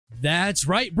That's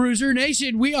right, Bruiser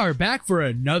Nation. We are back for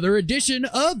another edition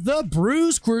of the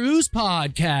Bruise Cruise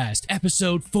Podcast.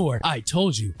 Episode 4. I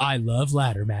told you I love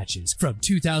ladder matches. From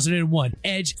 2001,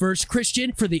 Edge vs.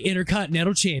 Christian for the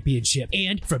Intercontinental Championship.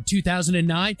 And from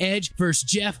 2009, Edge vs.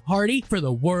 Jeff Hardy for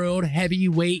the World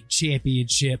Heavyweight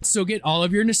Championship. So get all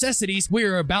of your necessities. We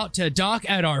are about to dock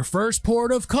at our first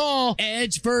port of call.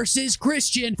 Edge vs.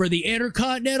 Christian for the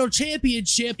Intercontinental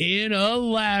Championship in a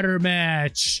ladder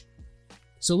match.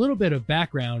 So a little bit of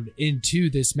background into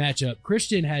this matchup.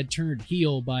 Christian had turned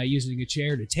heel by using a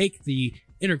chair to take the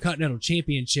Intercontinental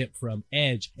Championship from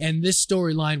Edge. And this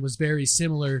storyline was very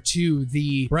similar to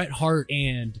the Bret Hart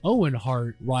and Owen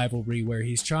Hart rivalry, where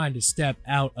he's trying to step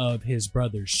out of his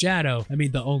brother's shadow. I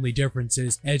mean, the only difference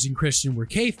is Edge and Christian were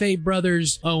kayfabe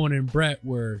brothers. Owen and Bret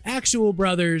were actual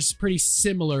brothers, pretty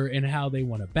similar in how they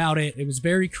went about it. It was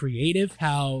very creative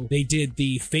how they did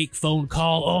the fake phone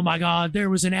call. Oh my God, there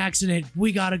was an accident.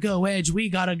 We gotta go, Edge. We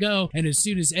gotta go. And as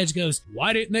soon as Edge goes,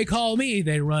 why didn't they call me?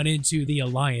 They run into the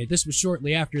Alliance. This was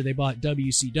shortly after they bought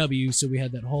WCW, so we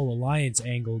had that whole alliance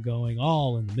angle going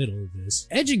all in the middle of this.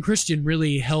 Edge and Christian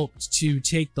really helped to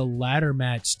take the ladder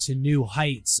match to new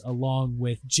heights, along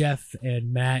with Jeff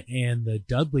and Matt and the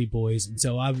Dudley Boys. And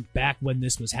so I was back when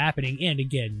this was happening, and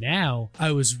again now,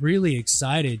 I was really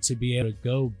excited to be able to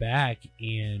go back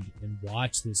and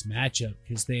watch this matchup,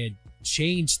 because they had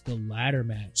changed the ladder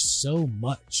match so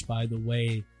much by the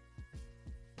way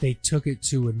they took it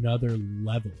to another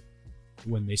level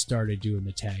when they started doing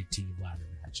the tag team ladder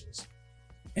matches.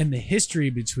 And the history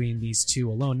between these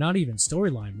two alone, not even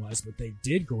storyline wise, but they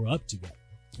did grow up together.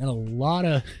 And a lot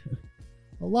of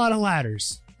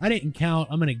ladders. I didn't count.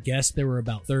 I'm going to guess there were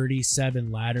about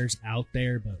 37 ladders out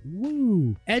there, but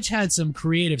woo. Edge had some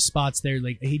creative spots there.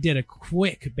 Like he did a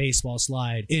quick baseball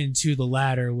slide into the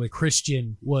ladder where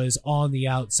Christian was on the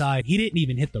outside. He didn't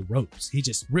even hit the ropes. He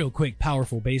just real quick,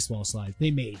 powerful baseball slide.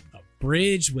 They made a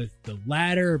bridge with the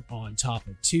ladder on top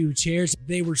of 2 chairs.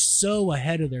 They were so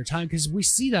ahead of their time, because we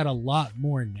see that a lot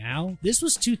more now. This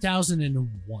was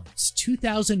 2001. It's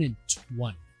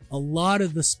 2020. A lot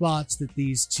of the spots that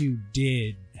these two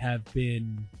did have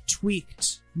been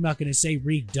tweaked. I'm not going to say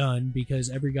redone, because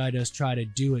every guy does try to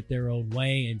do it their own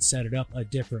way and set it up a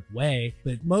different way.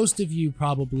 But most of you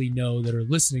probably know that are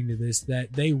listening to this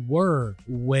that they were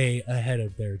way ahead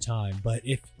of their time. But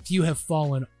if you have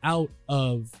fallen out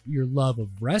of your love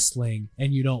of wrestling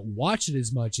and you don't watch it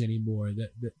as much anymore,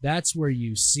 that's where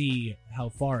you see how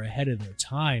far ahead of their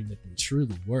time that they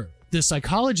truly were. The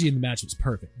psychology in the match was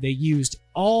perfect. They used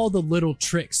all the little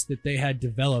tricks that they had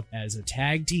developed as a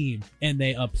tag team, and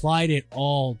they applied it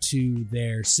all to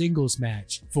their singles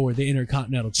match for the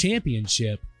Intercontinental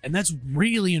Championship. And that's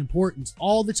really important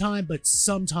all the time, but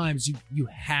sometimes you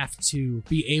have to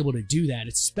be able to do that,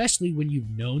 especially when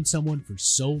you've known someone for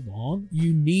so long.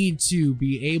 You need to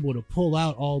be able to pull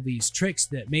out all these tricks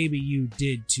that maybe you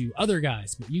did to other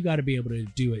guys, but you got to be able to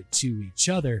do it to each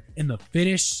other. And that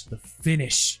finish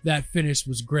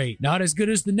was great. Not as good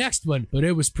as the next one, but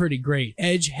it was pretty great.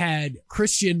 Edge had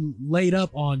Christian laid up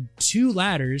on 2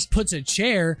 ladders, puts a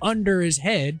chair under his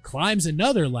head, climbs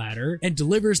another ladder, and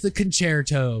delivers the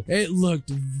concerto. It looked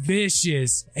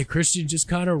vicious, and Christian just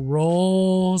kind of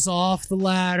rolls off the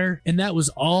ladder, and that was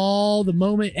all the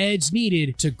moment Edge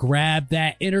needed to grab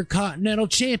that Intercontinental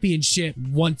Championship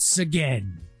once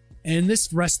again. And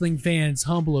this wrestling fan's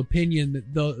humble opinion,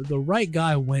 that the right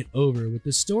guy went over with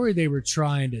the story they were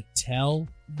trying to tell,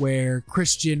 where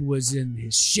Christian was in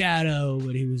his shadow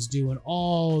and he was doing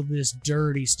all this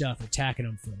dirty stuff, attacking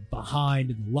them from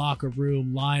behind in the locker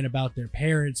room, lying about their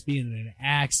parents being in an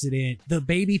accident. The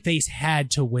babyface had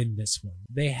to win this one.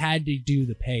 They had to do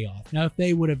the payoff. Now, if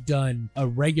they would have done a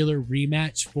regular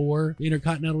rematch for the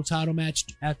Intercontinental title match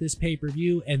at this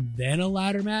pay-per-view and then a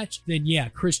ladder match, then yeah,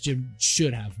 Christian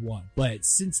should have won. But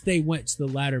since they went to the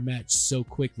ladder match so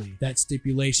quickly, that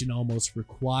stipulation almost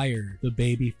required the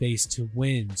babyface to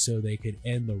win so they could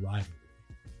end the rivalry.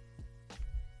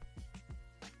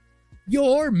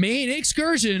 Your main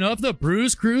excursion of the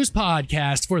Bruise Cruise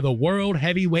Podcast for the World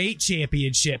Heavyweight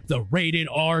Championship. The Rated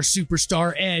R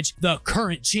Superstar Edge, the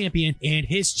current champion, and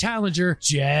his challenger,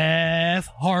 Jeff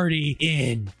Hardy,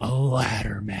 in a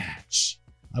ladder match.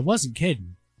 I wasn't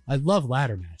kidding. I love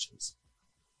ladder matches.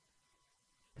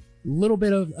 Little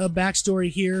bit of a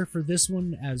backstory here for this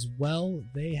one as well.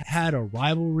 They had a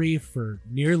rivalry for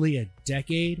nearly a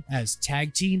decade as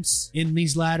tag teams in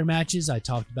these ladder matches. I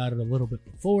talked about it a little bit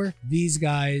before. These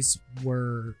guys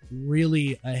were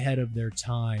really ahead of their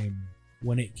time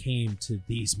when it came to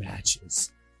these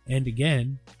matches. And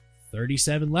again,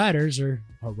 37 ladders are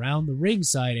around the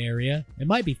ringside area. It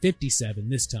might be 57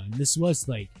 this time. This was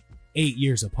like 8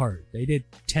 years apart. They did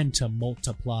tend to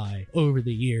multiply over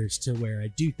the years to where I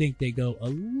do think they go a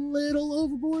little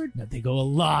overboard. But they go a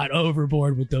lot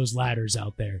overboard with those ladders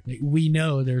out there. Like, we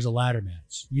know there's a ladder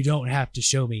match. You don't have to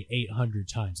show me 800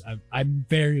 times. I'm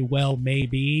very well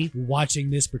maybe watching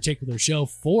this particular show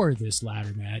for this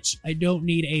ladder match. I don't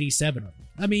need 87 of them.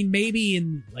 I mean, maybe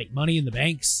in like Money in the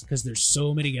Banks, because there's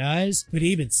so many guys, but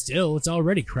even still, it's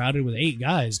already crowded with 8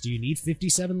 guys. Do you need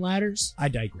 57 ladders? I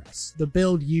digress. The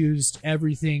build used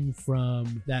everything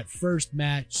from that first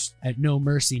match at No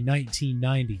Mercy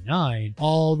 1999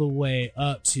 all the way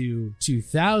up to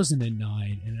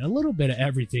 2009 and a little bit of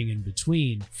everything in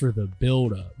between for the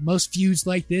build up. Most feuds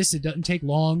like this, it doesn't take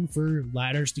long for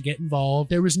ladders to get involved.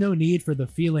 There was no need for the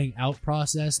feeling out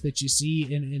process that you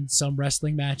see in some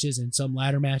wrestling matches and some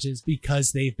ladder matches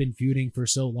because they've been feuding for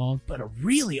so long. But a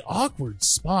really awkward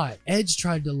spot. Edge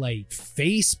tried to like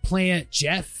face plant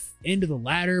Jeff into the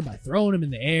ladder by throwing him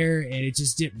in the air, and it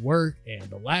just didn't work, and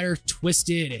the ladder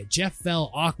twisted and Jeff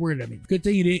fell awkward. I mean, good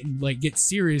thing he didn't like get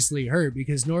seriously hurt,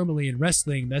 because normally in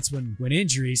wrestling that's when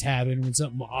injuries happen, when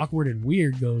something awkward and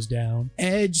weird goes down.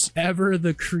 Edge, ever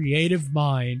the creative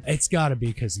mind, it's gotta be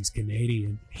because he's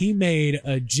Canadian, he made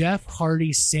a Jeff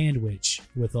Hardy sandwich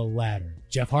with a ladder.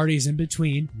 Jeff Hardy's in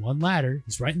between one ladder,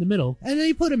 he's right in the middle, and then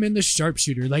he put him in the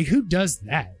sharpshooter. Like, who does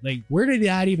that? Like, where did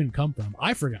that even come from?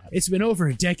 I forgot. It's been over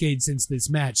a decade since this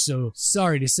match, so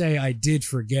sorry to say I did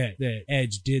forget that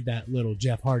Edge did that little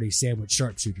Jeff Hardy sandwich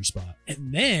sharpshooter spot.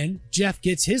 And then Jeff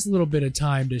gets his little bit of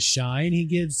time to shine. He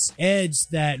gives Edge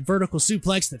that vertical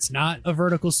suplex that's not a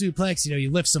vertical suplex. You know,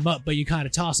 you lift him up, but you kind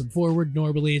of toss him forward.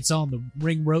 Normally it's on the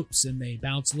ring ropes and they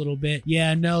bounce a little bit.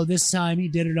 Yeah, no, this time he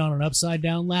did it on an upside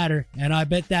down ladder, and I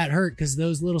bet that hurt because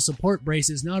those little support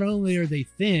braces, not only are they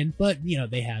thin, but you know,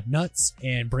 they have nuts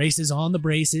and braces on the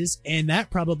braces, and that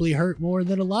probably hurt more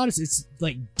than a lot of it's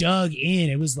like dug in.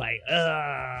 It was like,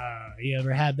 you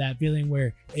ever have that feeling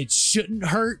where it shouldn't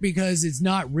hurt because it's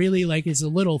not really, like, it's a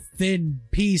little thin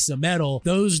piece of metal?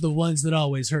 Those are the ones that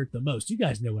always hurt the most. You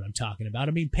guys know what I'm talking about.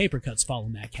 I mean, paper cuts fall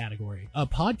in that category.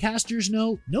 Podcasters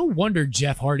know, no wonder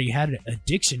Jeff Hardy had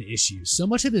addiction issues. So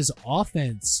much of his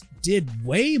offense did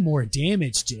way more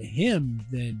damage to him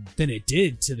than it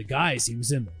did to the guys he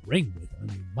was in the ring with. I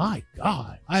mean, my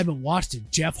God, I haven't watched a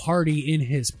Jeff Hardy in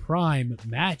his prime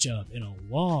matchup in a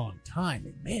long time.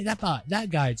 And man, that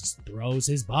guy just throws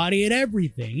his body at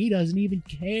everything. He doesn't even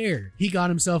care. He got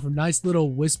himself a nice little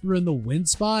whisper in the wind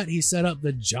spot. He set up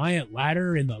the giant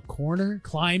ladder in the corner,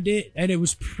 climbed it, and it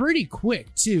was pretty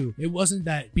quick too. It wasn't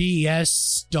that BS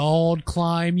stalled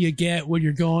climb you get when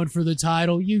you're going for the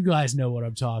title. You guys know what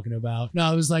I'm talking about.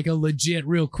 No, it was like a legit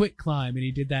real quick climb, and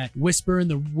he did that whisper in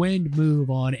the wind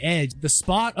move on Edge. The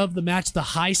spot of the match, the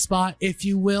high spot, if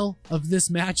you will, of this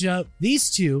matchup,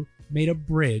 these two made a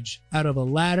bridge out of a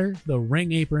ladder, the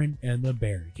ring apron, and the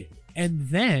barricade. And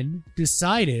then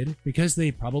decided, because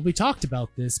they probably talked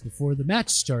about this before the match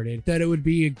started, that it would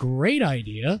be a great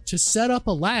idea to set up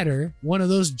a ladder, one of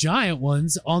those giant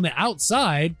ones, on the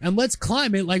outside, and let's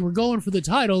climb it like we're going for the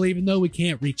title, even though we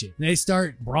can't reach it. And they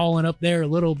start brawling up there a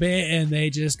little bit, and they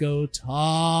just go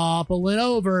toppling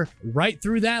over right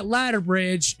through that ladder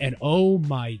bridge. And oh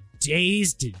my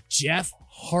days, did Jeff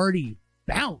Hardy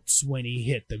bounce when he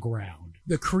hit the ground.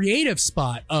 The creative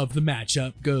spot of the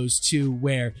matchup goes to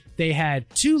where they had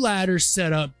 2 ladders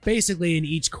set up basically in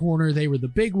each corner. They were the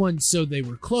big ones, so they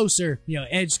were closer. You know,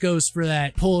 Edge goes for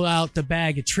that pull out the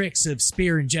bag of tricks of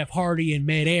spearing Jeff Hardy in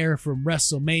midair from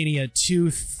WrestleMania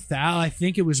 2000. I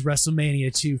think it was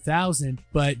WrestleMania 2000,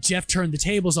 but Jeff turned the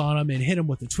tables on him and hit him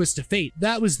with a twist of fate.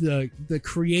 That was the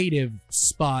creative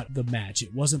spot of the match.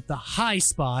 It wasn't the high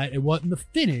spot, it wasn't the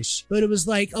finish, but it was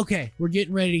like, okay, we're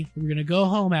getting ready. We're gonna go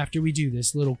home after we do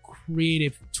this little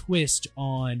creative twist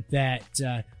on that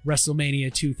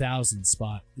WrestleMania 2000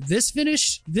 spot. This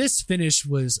finish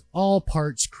was all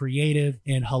parts creative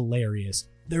and hilarious.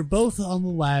 They're both on the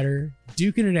ladder,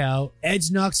 duking it out.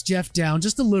 Edge knocks Jeff down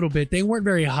just a little bit. They weren't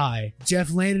very high.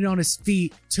 Jeff landed on his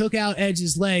feet, took out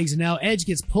Edge's legs, and now Edge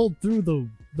gets pulled through the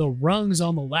rungs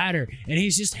on the ladder, and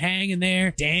he's just hanging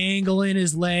there, dangling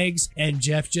his legs, and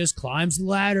Jeff just climbs the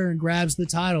ladder and grabs the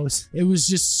titles. It was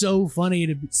just so funny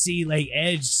to see, like,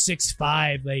 Edge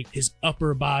 6'5", like his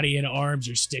upper body and arms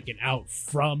are sticking out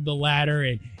from the ladder,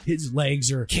 and his legs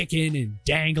are kicking and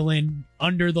dangling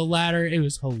under the ladder. It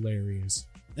was hilarious.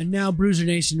 And now, Bruiser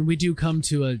Nation, we do come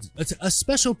to a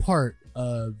special part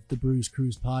of the Bruise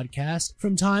Cruise podcast.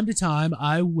 From time to time,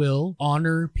 I will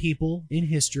honor people in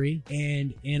history,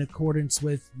 and in accordance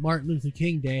with Martin Luther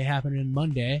King Day happening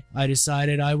Monday, I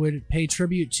decided I would pay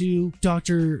tribute to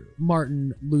Dr.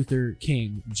 Martin Luther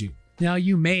King Jr. Now,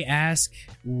 you may ask,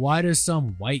 why does some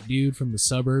white dude from the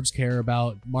suburbs care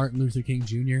about Martin Luther King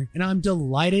Jr.? And I'm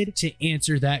delighted to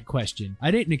answer that question.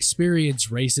 I didn't experience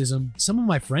racism. Some of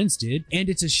my friends did. And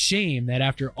it's a shame that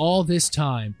after all this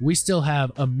time, we still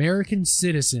have American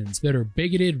citizens that are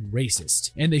bigoted racist.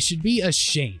 And they should be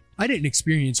ashamed. I didn't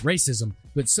experience racism,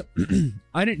 but Some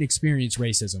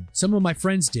of my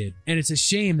friends did. And it's a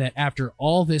shame that after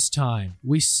all this time,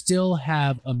 we still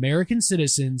have American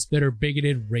citizens that are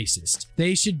bigoted racist.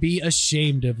 They should be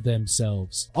ashamed of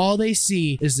themselves. All they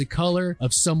see is the color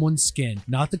of someone's skin,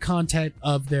 not the content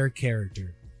of their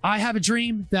character. I have a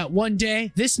dream that one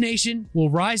day this nation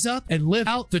will rise up and live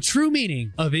out the true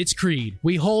meaning of its creed.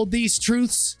 We hold these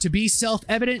truths to be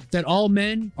self-evident that all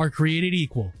men are created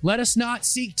equal. Let us not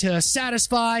seek to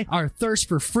satisfy our thirst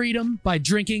for freedom by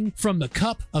drinking from the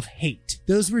cup of hate.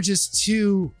 Those were just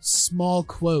two small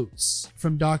quotes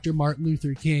from Dr. Martin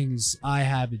Luther King's I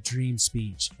Have a Dream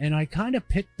speech. And I kind of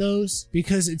picked those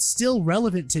because it's still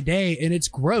relevant today and it's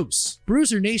gross.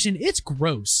 Bruiser Nation, it's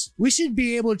gross. We should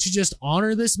be able to just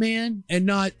honor this man and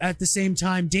not at the same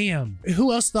time, damn,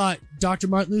 who else thought Dr.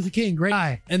 Martin Luther King, great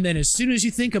guy? And then as soon as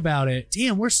you think about it,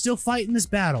 damn, we're still fighting this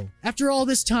battle. After all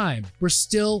this time, we're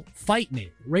still fighting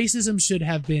it. Racism should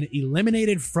have been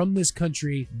eliminated from this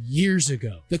country years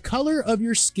ago. The color of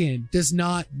your skin does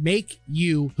not make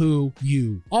you who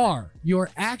you are.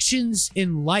 Your actions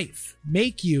in life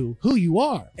make you who you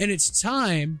are. And it's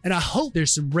time, and I hope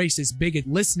there's some racist bigot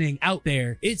listening out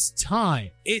there. It's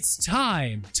time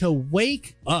to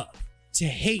wake up to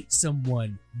hate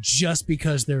someone just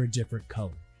because they're a different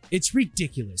color. It's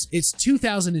ridiculous. It's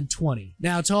 2020.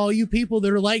 Now, to all you people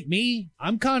that are like me,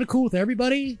 I'm kind of cool with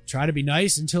everybody. Try to be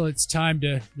nice until it's time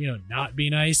to, not be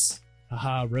nice.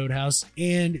 Haha, Roadhouse.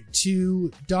 And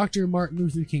to Dr. Martin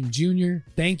Luther King Jr.,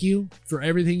 thank you for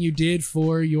everything you did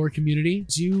for your community.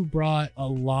 You brought a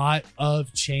lot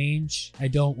of change. I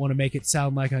don't want to make it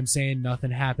sound like I'm saying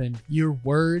nothing happened. Your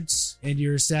words and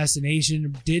your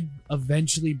assassination did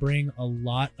eventually bring a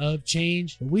lot of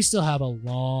change, but we still have a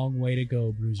long way to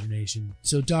go, Bruiser Nation.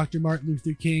 So Dr. Martin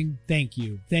Luther King, thank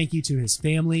you. Thank you to his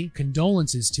family,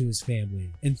 condolences to his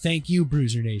family, and thank you,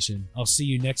 Bruiser Nation. I'll see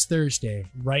you next Thursday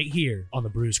right here on the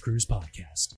Bruise Cruise Podcast.